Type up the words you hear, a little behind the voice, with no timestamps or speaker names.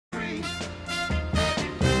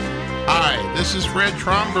Hi, this is Fred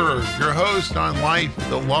Tromberg, your host on life,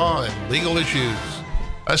 the law, and legal issues.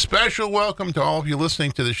 A special welcome to all of you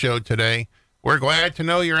listening to the show today. We're glad to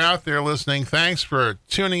know you're out there listening. Thanks for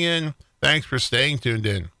tuning in. Thanks for staying tuned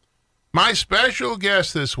in. My special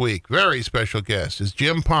guest this week, very special guest, is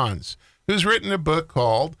Jim Pons, who's written a book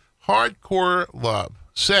called Hardcore Love,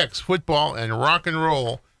 Sex, Football, and Rock and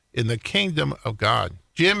Roll in the Kingdom of God.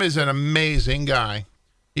 Jim is an amazing guy.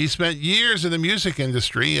 He spent years in the music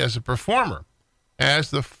industry as a performer,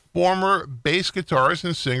 as the former bass guitarist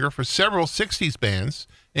and singer for several 60s bands,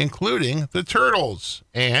 including the Turtles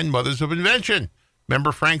and Mothers of Invention.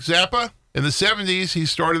 Remember Frank Zappa? In the 70s, he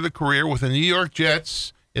started a career with the New York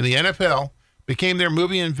Jets in the NFL, became their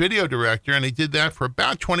movie and video director, and he did that for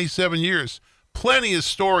about 27 years. Plenty of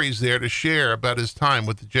stories there to share about his time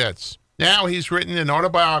with the Jets. Now he's written an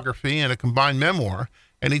autobiography and a combined memoir,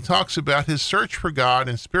 and he talks about his search for God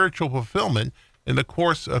and spiritual fulfillment in the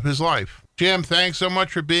course of his life. Jim, thanks so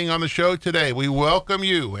much for being on the show today. We welcome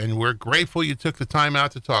you, and we're grateful you took the time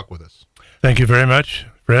out to talk with us. Thank you very much,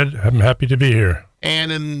 Fred. I'm happy to be here.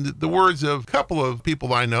 And in the words of a couple of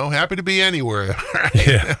people I know, happy to be anywhere. Right?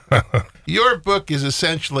 Yeah. Your book is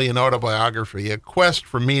essentially an autobiography, a quest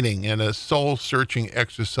for meaning, and a soul-searching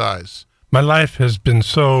exercise. My life has been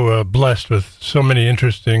so blessed with so many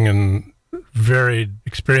interesting and varied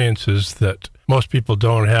experiences that most people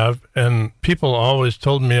don't have, and people always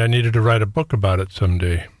told me I needed to write a book about it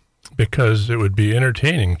someday because it would be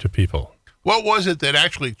entertaining to people. What was it that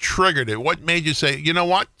actually triggered it? What made you say, you know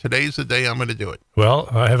what, today's the day I'm going to do it? Well,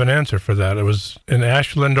 I have an answer for that. It was in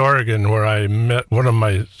Ashland, Oregon, where I met one of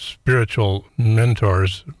my spiritual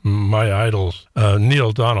mentors, my idols,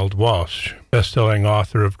 Neil Donald Walsh, best-selling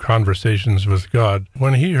author of Conversations with God.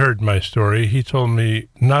 When he heard my story, he told me,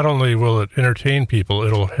 not only will it entertain people,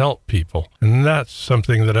 it'll help people. And that's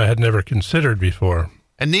something that I had never considered before.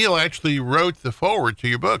 And Neil actually wrote the foreword to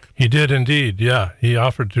your book. He did indeed, yeah. He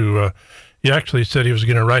offered to... He actually said he was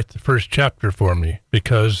going to write the first chapter for me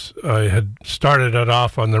because I had started it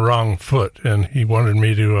off on the wrong foot, and he wanted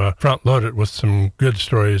me to front load it with some good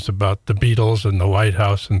stories about the Beatles and the White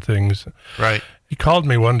House and things. Right. He called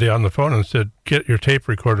me one day on the phone and said, get your tape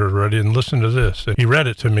recorder ready and listen to this. And he read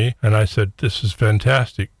it to me, and I said, this is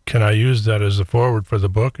fantastic. Can I use that as a foreword for the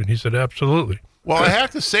book? And he said, absolutely. Well, I have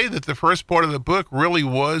to say that the first part of the book really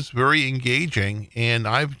was very engaging, and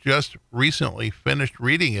I've just recently finished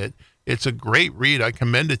reading it. It's a great read. I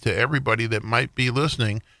commend it to everybody that might be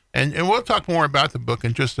listening. And we'll talk more about the book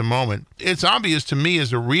in just a moment. It's obvious to me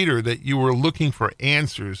as a reader that you were looking for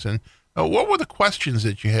answers. And what were the questions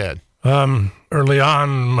that you had? Early on,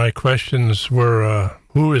 my questions were,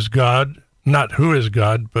 who is God? Not who is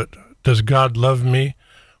God, but does God love me?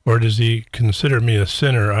 Or does he consider me a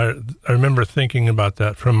sinner? I remember thinking about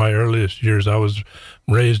that from my earliest years. I was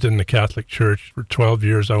raised in the Catholic Church. For 12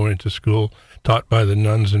 years, I went to school, taught by the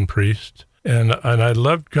nuns and priests. And I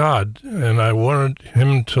loved God, and I wanted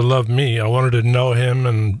him to love me. I wanted to know him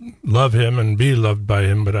and love him and be loved by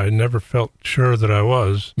him, but I never felt sure that I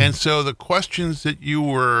was. And so the questions that you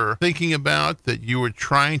were thinking about, that you were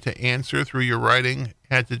trying to answer through your writing,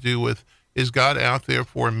 had to do with, is God out there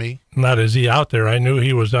for me? Not is he out there. I knew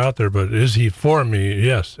he was out there, but is he for me?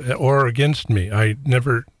 Yes. Or against me? I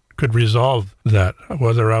never could resolve that,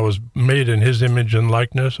 whether I was made in his image and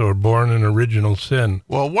likeness or born in original sin.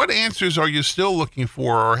 Well, what answers are you still looking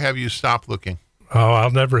for, or have you stopped looking? Oh,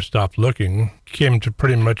 I'll never stop looking. Came to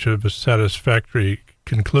pretty much of a satisfactory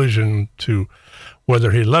conclusion to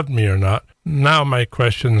whether he loved me or not. Now my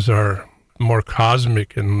questions are more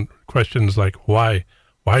cosmic, and questions like why?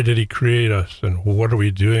 Why did he create us, and what are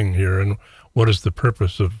we doing here, and what is the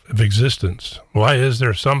purpose of existence? Why is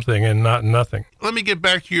there something and not nothing? Let me get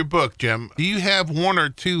back to your book, Jim. Do you have one or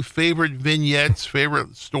two favorite vignettes,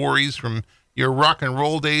 favorite stories from your rock and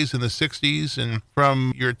roll days in the 60s and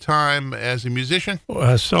from your time as a musician?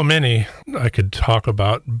 So many I could talk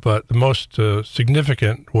about, but the most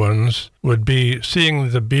significant ones would be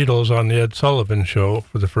seeing the Beatles on the Ed Sullivan Show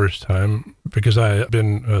for the first time, because I had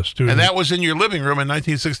been a student. And that was in your living room in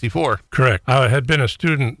 1964. Correct. I had been a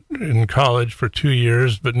student in college for 2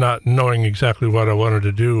 years, but not knowing exactly what I wanted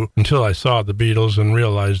to do until I saw the Beatles and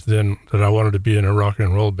realized then that I wanted to be in a rock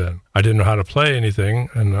and roll band. I didn't know how to play anything,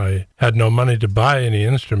 and I had no money to buy any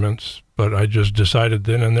instruments, but I just decided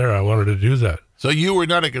then and there I wanted to do that. So you were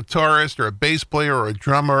not a guitarist or a bass player or a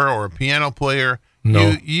drummer or a piano player.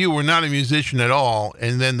 No. You were not a musician at all.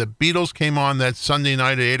 And then the Beatles came on that Sunday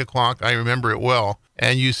night at 8 o'clock. I remember it well.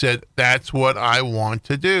 And you said, that's what I want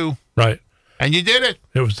to do. Right. And you did it.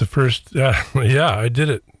 It was the first, yeah, I did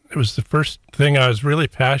it. It was the first thing I was really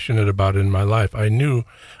passionate about in my life. I knew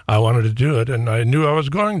I wanted to do it, and I knew I was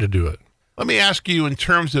going to do it. Let me ask you in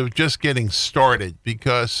terms of just getting started,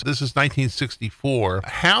 because this is 1964.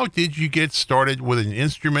 How did you get started with an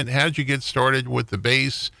instrument? How did you get started with the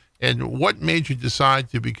bass? And what made you decide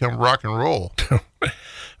to become rock and roll?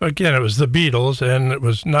 Again, it was the Beatles, and it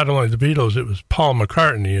was not only the Beatles, it was Paul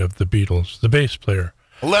McCartney of the Beatles, the bass player.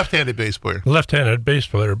 A left-handed bass player. Left-handed bass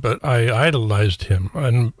player, but I idolized him,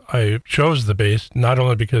 and I chose the bass not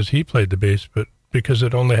only because he played the bass, but because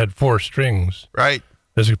it only had 4 strings. Right.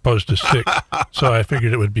 As opposed to 6. So I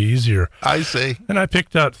figured it would be easier. I see. And I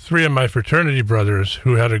picked out 3 of my fraternity brothers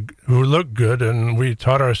who looked good, and we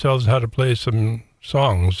taught ourselves how to play some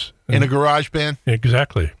songs. In a garage band?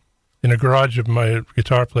 Exactly. In a garage of my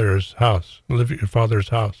guitar player's house, your father's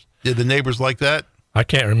house. Did the neighbors like that? I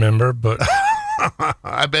can't remember, but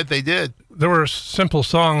I bet they did. There were simple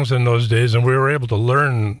songs in those days, and we were able to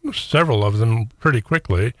learn several of them pretty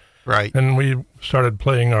quickly. Right. And we started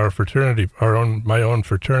playing my own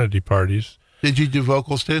fraternity parties. Did you do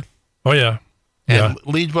vocals too? Oh, yeah. And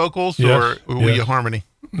lead vocals, yes, or were you harmony?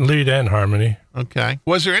 Lead and harmony. Okay.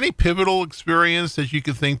 Was there any pivotal experience that you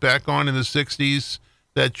could think back on in the 60s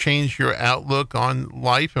that changed your outlook on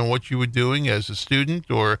life and what you were doing as a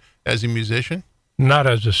student or as a musician? Not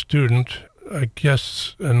as a student. I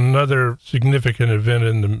guess another significant event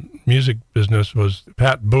in the music business was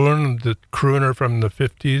Pat Boone, the crooner from the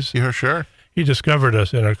 50s. Yeah, sure. He discovered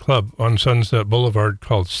us in a club on Sunset Boulevard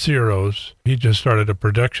called Ciro's. He just started a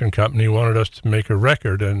production company, wanted us to make a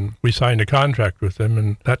record, and we signed a contract with him,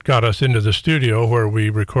 and that got us into the studio where we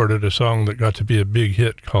recorded a song that got to be a big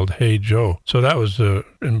hit called Hey Joe. So that was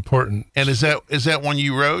important. And is that one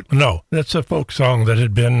you wrote? No, that's a folk song that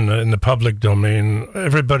had been in the public domain.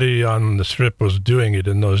 Everybody on the Strip was doing it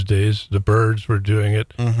in those days. The Byrds were doing it.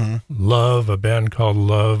 Mm-hmm. Love, a band called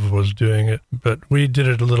Love, was doing it. But we did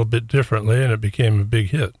it a little bit differently, and it became a big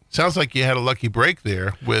hit. Sounds like you had a lucky break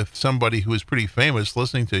there with somebody who was pretty famous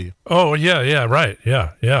listening to you. Oh, yeah, right.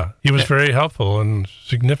 Yeah. He was very helpful and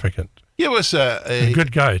significant. Give us a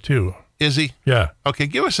good guy, too. Is he? Yeah. Okay,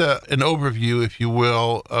 give us an overview, if you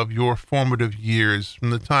will, of your formative years from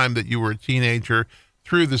the time that you were a teenager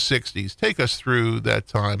through the 60s. Take us through that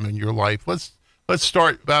time in your life. Let's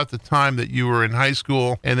start about the time that you were in high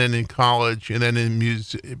school and then in college and then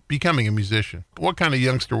in becoming a musician. What kind of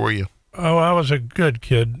youngster were you? Oh, I was a good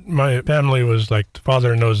kid. My family was like the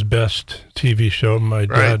Father Knows Best TV show. My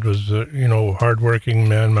dad was a hardworking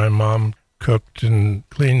man. My mom cooked and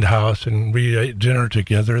cleaned house, and we ate dinner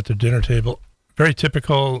together at the dinner table. Very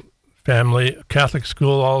typical family, Catholic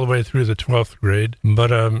school all the way through the 12th grade.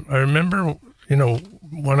 But I remember,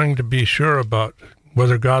 wanting to be sure about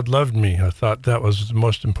whether God loved me. I thought that was the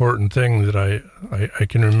most important thing that I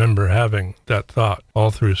can remember having that thought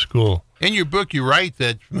all through school. In your book, you write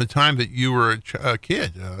that from the time that you were a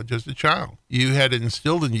kid, just a child, you had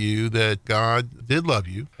instilled in you that God did love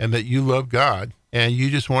you and that you loved God, and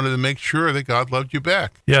you just wanted to make sure that God loved you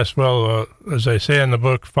back. Yes, well, as I say in the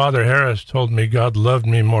book, Father Harris told me God loved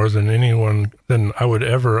me more than I would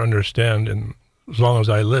ever understand as long as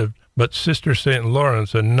I lived. But Sister St.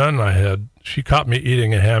 Lawrence, a nun I had, she caught me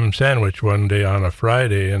eating a ham sandwich one day on a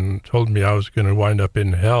Friday and told me I was going to wind up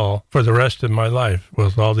in hell for the rest of my life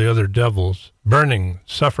with all the other devils, burning,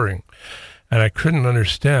 suffering. And I couldn't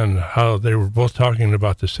understand how they were both talking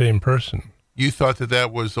about the same person. You thought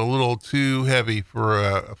that was a little too heavy for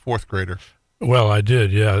a fourth grader. Well, I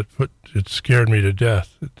did, yeah. It scared me to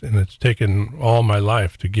death, and it's taken all my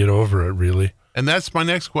life to get over it, really. And that's my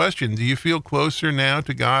next question. Do you feel closer now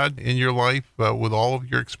to God in your life with all of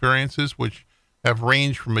your experiences, which have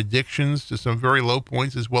ranged from addictions to some very low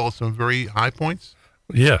points as well as some very high points?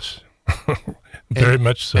 Yes, very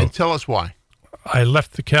much so. And tell us why. I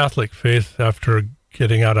left the Catholic faith after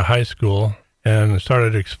getting out of high school and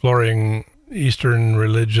started exploring Eastern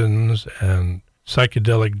religions and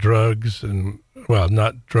psychedelic drugs and, well,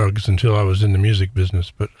 not drugs until I was in the music business,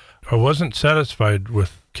 but I wasn't satisfied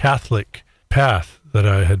with Catholic path that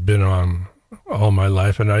I had been on all my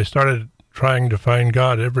life, and I started trying to find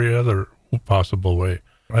God every other possible way.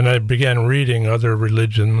 And I began reading other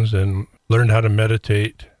religions and learned how to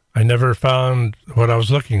meditate. I never found what I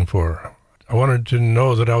was looking for. I wanted to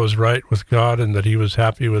know that I was right with God and that he was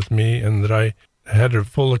happy with me and that I had a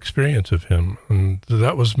full experience of him. And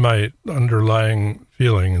that was my underlying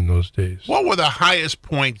feeling in those days. What were the highest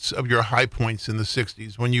points of your high points in the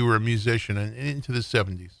 60s when you were a musician and into the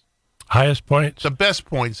 70s? Highest points? The best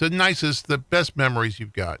points, the nicest, the best memories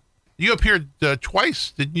you've got. You appeared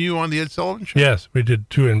twice, didn't you, on the Ed Sullivan Show? Yes, we did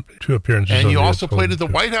two appearances. And on you the also Ed played Sullivan at the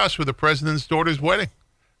White House for the president's daughter's wedding.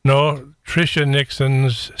 No, Tricia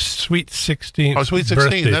Nixon's Sweet 16th Sweet 16,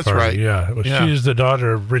 birthday that's party. right. Yeah. Well, Yeah. she's the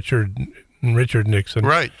daughter of Richard Nixon.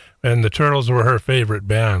 Right. And the Turtles were her favorite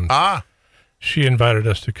band. Ah. She invited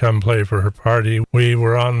us to come play for her party. We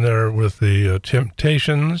were on there with the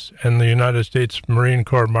Temptations and the United States Marine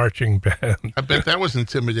Corps Marching Band. I bet that was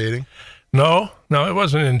intimidating. No, it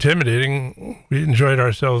wasn't intimidating. We enjoyed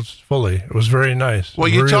ourselves fully. It was very nice. Well,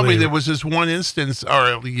 you really, told me there was this one instance,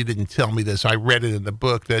 or you didn't tell me this. I read it in the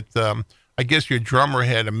book that I guess your drummer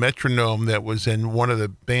had a metronome that was in one of the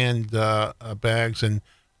band bags, and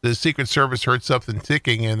the Secret Service heard something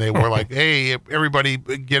ticking, and they were like, "Hey, everybody,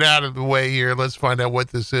 get out of the way here. Let's find out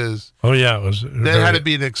what this is." Oh yeah, it was. That had to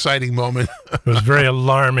be an exciting moment. It was very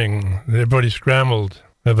alarming. Everybody scrambled.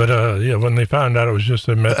 But when they found out it was just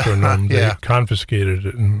a metronome, Yeah. they confiscated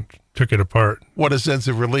it and took it apart. What a sense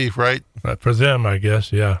of relief, right? For them, I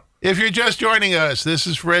guess, yeah. If you're just joining us, this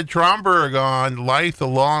is Fred Tromberg on Life, the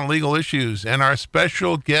Law, and Legal Issues, and our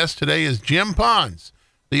special guest today is Jim Pons,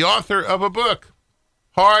 the author of a book,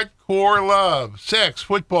 Hardcore Love, Sex,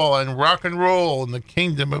 Football, and Rock and Roll in the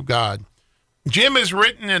Kingdom of God. Jim has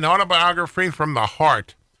written an autobiography from the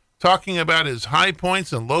heart, talking about his high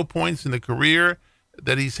points and low points in the career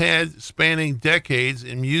that he's had spanning decades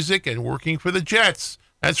in music and working for the Jets.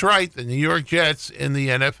 That's right, the New York Jets in the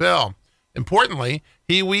NFL. Importantly,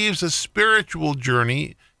 he weaves a spiritual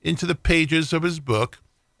journey into the pages of his book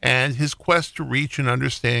and his quest to reach and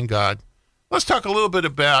understand God. Let's talk a little bit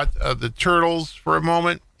about the Turtles for a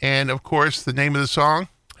moment, and of course, the name of the song.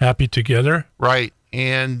 Happy Together? Right,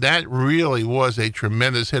 and that really was a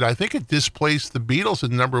tremendous hit. I think it displaced the Beatles at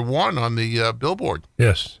 #1 on the Billboard.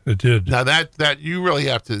 Yes, it did. Now that you really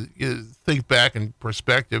have to think back in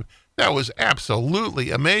perspective. That was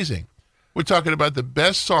absolutely amazing. We're talking about the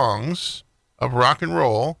best songs of rock and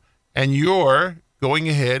roll, and you're going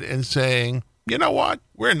ahead and saying, you know what,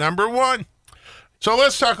 we're #1. So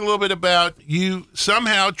let's talk a little bit about you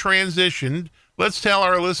somehow transitioned. Let's tell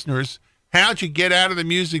our listeners, how'd you get out of the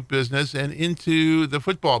music business and into the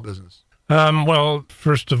football business? Well,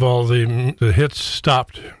 first of all, the hits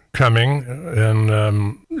stopped coming,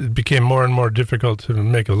 and it became more and more difficult to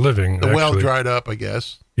make a living. The well dried up, I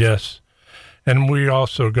guess. Yes. And we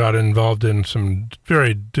also got involved in some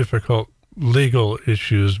very difficult legal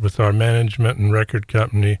issues with our management and record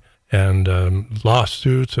company, and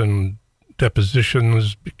lawsuits and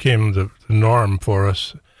depositions became the norm for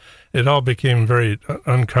us. It all became very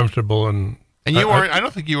uncomfortable, and you weren't. I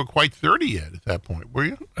don't think you were quite 30 yet at that point, were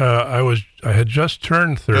you? I had just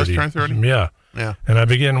turned 30. Just turned 30? Yeah. And I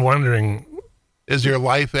began wondering, is there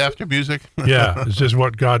life after music? Yeah, is this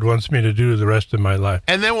what God wants me to do the rest of my life?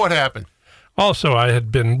 And then what happened? Also, I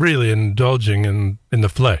had been really indulging in the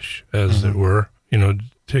flesh, as it were,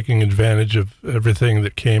 taking advantage of everything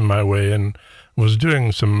that came my way, and was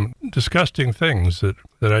doing some disgusting things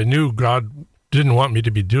that I knew God didn't want me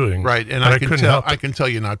to be doing. Right, and I can tell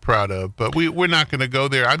you're not proud of, but we're not going to go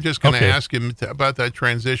there. I'm just going to ask him about that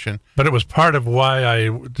transition. But it was part of why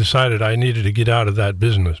I decided I needed to get out of that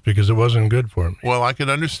business, because it wasn't good for me. Well, I can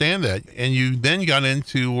understand that. And you then got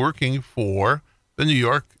into working for the New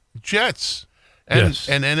York Jets, and Yes.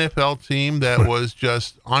 an NFL team that was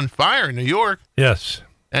just on fire in New York. Yes.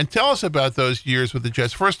 And tell us about those years with the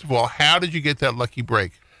Jets. First of all, how did you get that lucky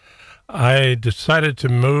break? I decided to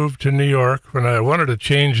move to New York when I wanted a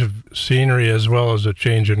change of scenery as well as a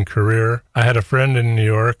change in career. I had a friend in New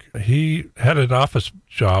York. He had an office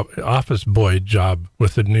boy job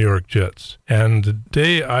with the New York Jets. And the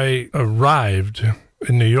day I arrived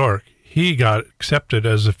in New York, he got accepted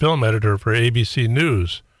as a film editor for ABC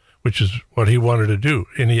News, which is what he wanted to do.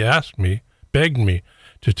 And he begged me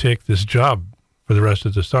to take this job for the rest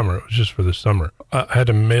of the summer. It was just for the summer. I had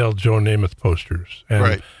to mail Joe Namath posters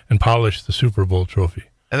and polish the Super Bowl trophy.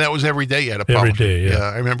 And that was every day you had to polish. Every day, yeah.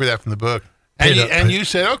 I remember that from the book. And you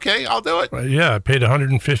said, okay, I'll do it. Yeah, I paid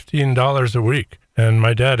 $115 a week. And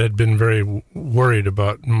my dad had been very worried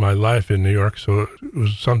about my life in New York, so it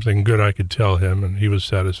was something good I could tell him, and he was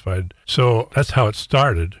satisfied. So that's how it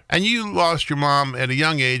started. And you lost your mom at a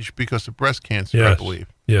young age because of breast cancer, I believe.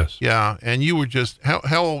 Yes. Yeah, and you were just,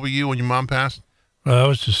 how old were you when your mom passed? I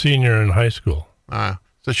was a senior in high school.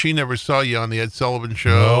 So she never saw you on the Ed Sullivan Show?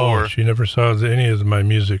 No, she never saw any of my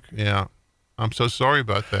music. Yeah. I'm so sorry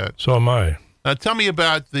about that. So am I. Now, tell me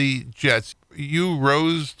about the Jets. You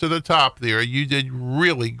rose to the top there. You did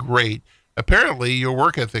really great. Apparently, your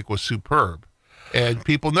work ethic was superb, and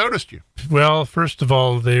people noticed you. Well, first of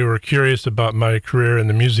all, they were curious about my career in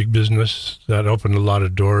the music business. That opened a lot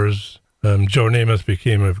of doors. Joe Namath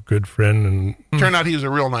became a good friend, and turned out he was a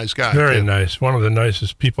real nice guy. Very nice. One of the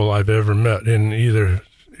nicest people I've ever met in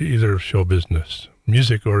either show business.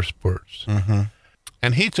 music or sports. Mm-hmm.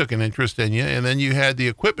 And he took an interest in you, and then you had the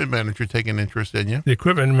equipment manager take an interest in you. The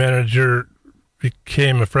equipment manager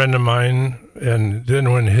became a friend of mine, and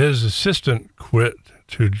then when his assistant quit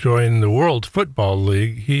to join the World Football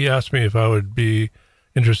League, he asked me if I would be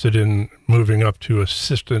interested in moving up to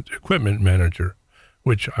assistant equipment manager,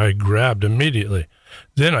 which I grabbed immediately.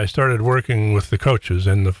 Then I started working with the coaches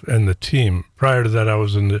and the team. Prior to that, I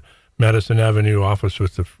was in the Madison Avenue office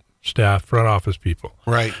with the staff, front office people.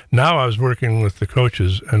 Right. Now I was working with the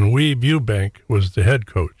coaches, and Weeb Eubank was the head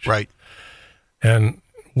coach. Right. And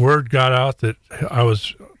word got out that I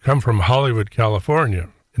was come from Hollywood, California.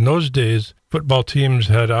 In those days, football teams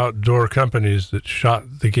had outdoor companies that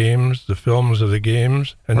shot the games, the films of the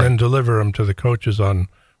games, and then deliver them to the coaches on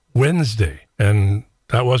Wednesday. And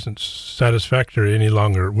that wasn't satisfactory any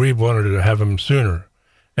longer. We wanted to have them sooner.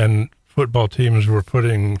 And football teams were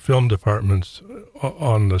putting film departments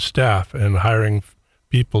on the staff and hiring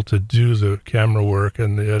people to do the camera work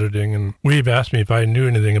and the editing. And We've asked me if I knew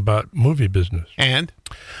anything about movie business. And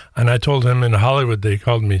I told him in Hollywood they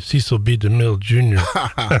called me Cecil B. DeMille Jr.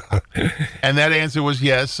 And that answer was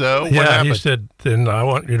yes. So what yeah, happened? he said, then I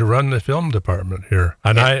want you to run the film department here.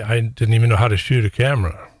 And I didn't even know how to shoot a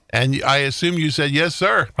camera. And I assume you said yes,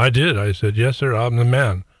 sir. I did. I said, yes, sir, I'm the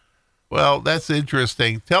man. Well, that's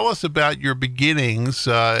interesting. Tell us about your beginnings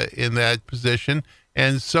in that position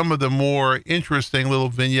and some of the more interesting little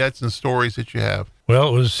vignettes and stories that you have. Well,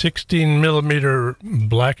 it was 16 millimeter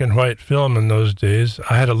black and white film in those days.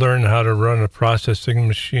 I had to learn how to run a processing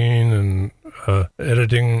machine and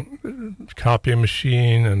editing copy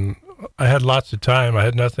machine, and I had lots of time. I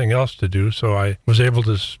had nothing else to do, so I was able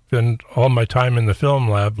to spend all my time in the film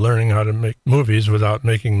lab learning how to make movies without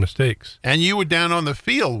making mistakes. And you were down on the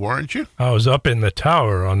field, weren't you? I was up in the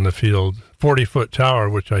tower on the field, 40-foot tower,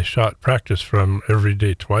 which I shot practice from every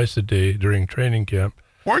day, twice a day during training camp.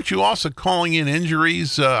 Weren't you also calling in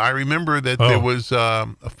injuries? I remember that there was a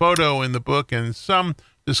photo in the book and some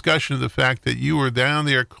discussion of the fact that you were down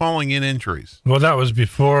there calling in injuries. Well, that was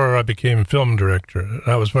before I became film director.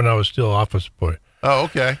 That was when I was still office boy. Oh,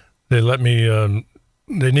 okay. They let me,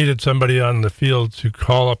 they needed somebody on the field to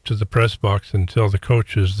call up to the press box and tell the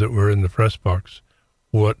coaches that were in the press box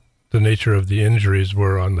what the nature of the injuries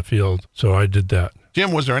were on the field. So I did that.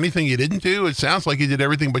 Jim, was there anything you didn't do? It sounds like you did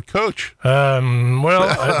everything but coach. There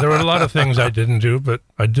were a lot of things I didn't do, but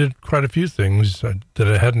I did quite a few things that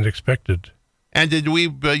I hadn't expected. And did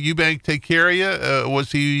Eubank take care of you?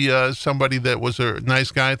 Was he somebody that was a nice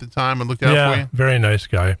guy at the time and looked out for you? Yeah, very nice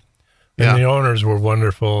guy. And the owners were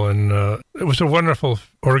wonderful, and it was a wonderful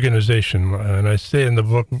organization. And I say in the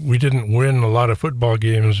book, we didn't win a lot of football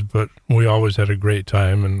games, but we always had a great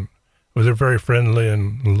time, and they're very friendly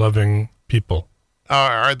and loving people.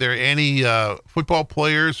 Are there any football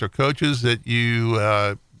players or coaches that you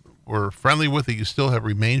were friendly with that you still have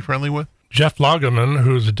remained friendly with? Jeff Lageman,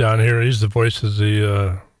 who's down here, he's the voice of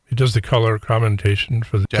he does the color commentation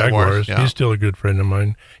for the Jaguars. Yeah. He's still a good friend of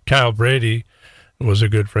mine. Kyle Brady was a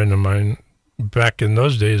good friend of mine. Back in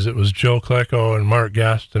those days, it was Joe Klecko and Mark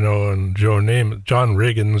Gastineau and Joe Namath. John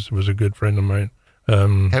Riggins was a good friend of mine.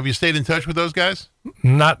 Have you stayed in touch with those guys?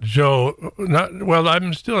 Not Joe. Well,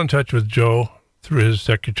 I'm still in touch with Joe through his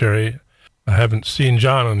secretary. I haven't seen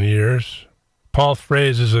John in years. Paul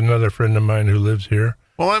Fraze is another friend of mine who lives here.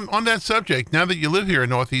 Well, on that subject, now that you live here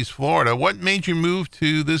in Northeast Florida, what made you move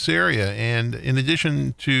to this area? And in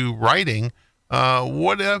addition to writing,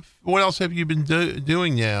 what else have you been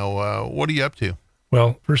doing now? What are you up to?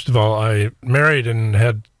 Well, first of all, I married and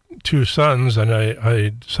had 2 sons, and I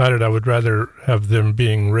decided I would rather have them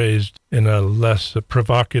being raised in a less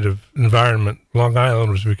provocative environment. Long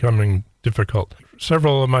Island was becoming difficult.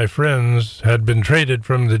 Several of my friends had been traded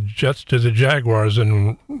from the Jets to the Jaguars,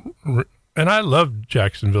 and I loved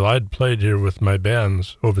Jacksonville. I'd played here with my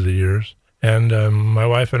bands over the years. And my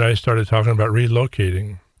wife and I started talking about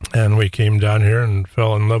relocating. And we came down here and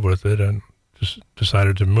fell in love with it and just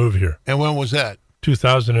decided to move here. And when was that?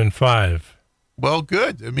 2005. Well,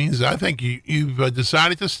 good. It means I think you've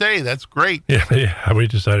decided to stay. That's great. Yeah, we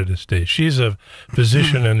decided to stay. She's a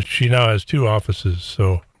physician, and she now has 2 offices,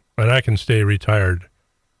 and I can stay retired.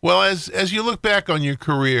 Well, as you look back on your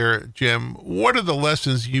career, Jim, what are the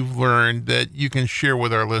lessons you've learned that you can share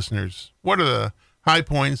with our listeners? What are the high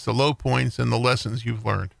points, the low points, and the lessons you've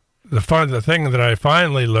learned? The thing that I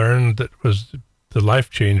finally learned that was the life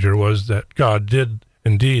changer was that God did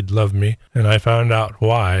indeed love me, and I found out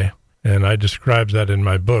why, and I describe that in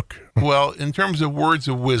my book. Well, in terms of words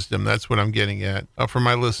of wisdom, that's what I'm getting at for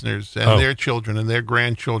my listeners and their children and their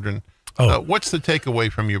grandchildren. What's the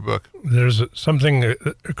takeaway from your book? There's something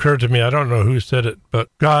that occurred to me. I don't know who said it, but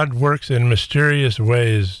God works in mysterious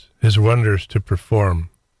ways his wonders to perform.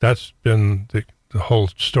 That's been the whole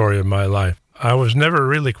story of my life. I was never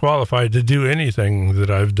really qualified to do anything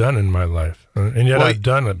that I've done in my life, and yet I've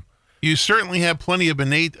done it. You certainly have plenty of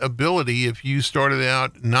innate ability if you started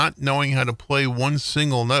out not knowing how to play one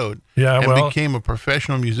single note and became a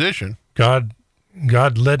professional musician. God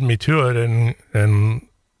led me to it and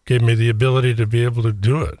gave me the ability to be able to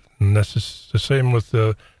do it. And that's the same with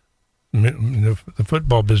the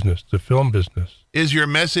football business, the film business. Is your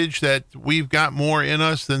message that we've got more in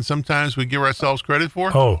us than sometimes we give ourselves credit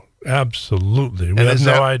for? Oh, absolutely. We have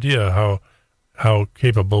no idea how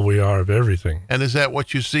capable we are of everything. And is that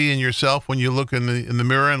what you see in yourself when you look in the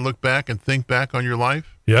mirror and look back and think back on your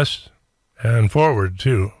life? Yes, and forward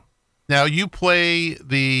too. Now, you play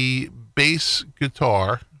the bass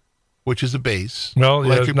guitar, which is a bass. Well,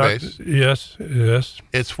 electric bass. Yes.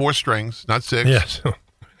 It's 4 strings, not 6. Yes.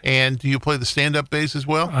 And do you play the stand-up bass as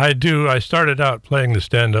well? I do. I started out playing the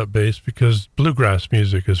stand-up bass because bluegrass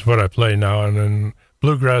music is what I play now, and then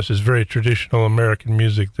bluegrass is very traditional American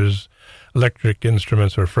music. There's electric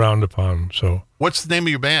instruments are frowned upon. So, what's the name of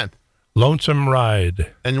your band? Lonesome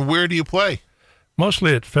Ride. And where do you play?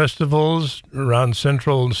 Mostly at festivals around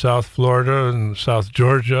Central and South Florida and South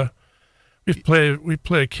Georgia. We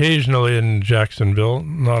play occasionally in Jacksonville,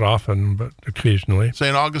 not often, but occasionally.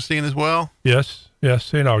 St. Augustine as well? Yes,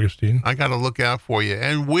 St. Augustine. I got to look out for you.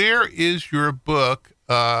 And where is your book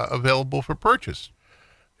available for purchase?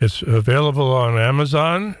 It's available on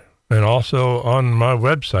Amazon and also on my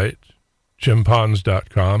website,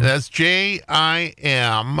 jimpons.com. That's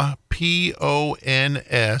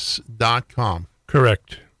JIMPONS.com.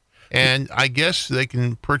 Correct. And I guess they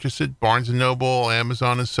can purchase it, Barnes & Noble,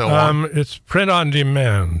 Amazon, and so on. It's print on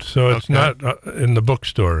demand, so it's not in the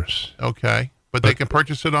bookstores. Okay, but they can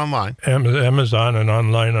purchase it online. Amazon and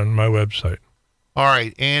online on my website. All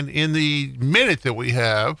right, and in the minute that we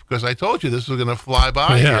have, because I told you this was going to fly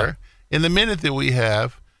by here, in the minute that we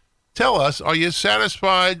have, tell us, are you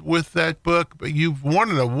satisfied with that book? You've won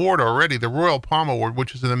an award already, the Royal Palm Award,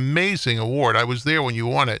 which is an amazing award. I was there when you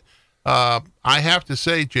won it. I have to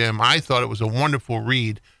say, Jim, I thought it was a wonderful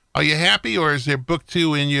read. Are you happy, or is there book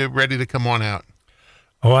 2 in you ready to come on out?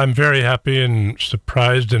 Oh, I'm very happy and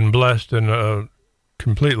surprised and blessed and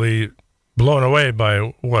completely blown away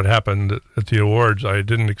by what happened at the awards. I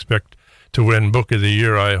didn't expect to win Book of the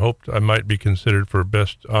Year. I hoped I might be considered for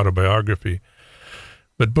Best Autobiography.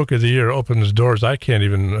 But Book of the Year opens doors I can't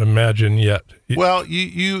even imagine yet. Well,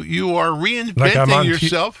 you are reinventing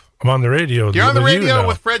yourself. I'm on the radio. You're on the radio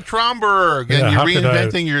with Fred Tromberg, and you're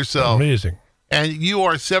reinventing yourself. Amazing. And you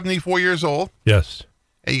are 74 years old. Yes.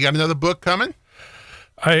 And you got another book coming?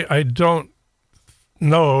 I don't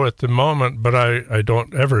know at the moment, but I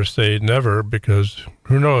don't ever say never, because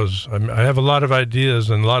who knows? I have a lot of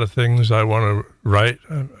ideas and a lot of things I want to write.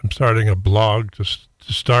 I'm starting a blog to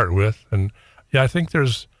start with, and I think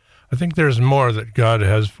there's more that God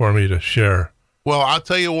has for me to share. Well, I'll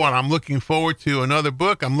tell you what, I'm looking forward to another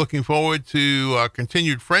book. I'm looking forward to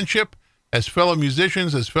continued friendship as fellow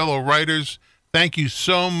musicians, as fellow writers. Thank you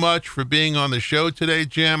so much for being on the show today,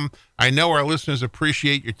 Jim. I know our listeners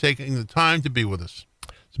appreciate you taking the time to be with us.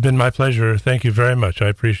 It's been my pleasure. Thank you very much. I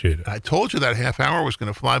appreciate it. I told you that half hour was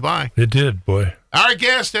going to fly by. It did, boy. Our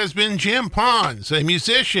guest has been Jim Pons, a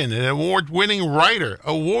musician, an award-winning writer,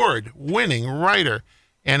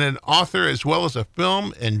 and an author, as well as a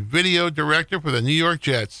film and video director for the New York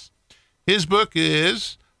Jets. His book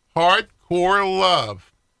is Hardcore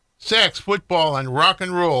Love: Sex, Football, and Rock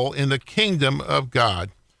and Roll in the Kingdom of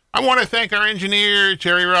God. I want to thank our engineer,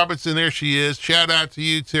 Terry Robertson. There she is. Shout out to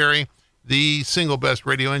you, Terry, the single best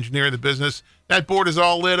radio engineer in the business. That board is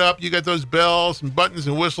all lit up. You got those bells and buttons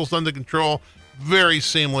and whistles under control. Very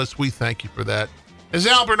seamless. We thank you for that. As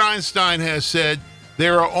Albert Einstein has said,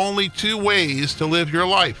 there are only 2 ways to live your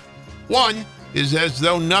life. One is as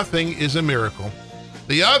though nothing is a miracle.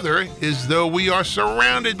 The other is though we are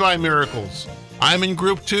surrounded by miracles. I'm in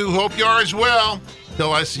group 2. Hope you are as well.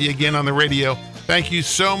 Till I see you again on the radio. Thank you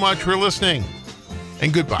so much for listening,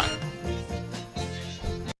 and goodbye.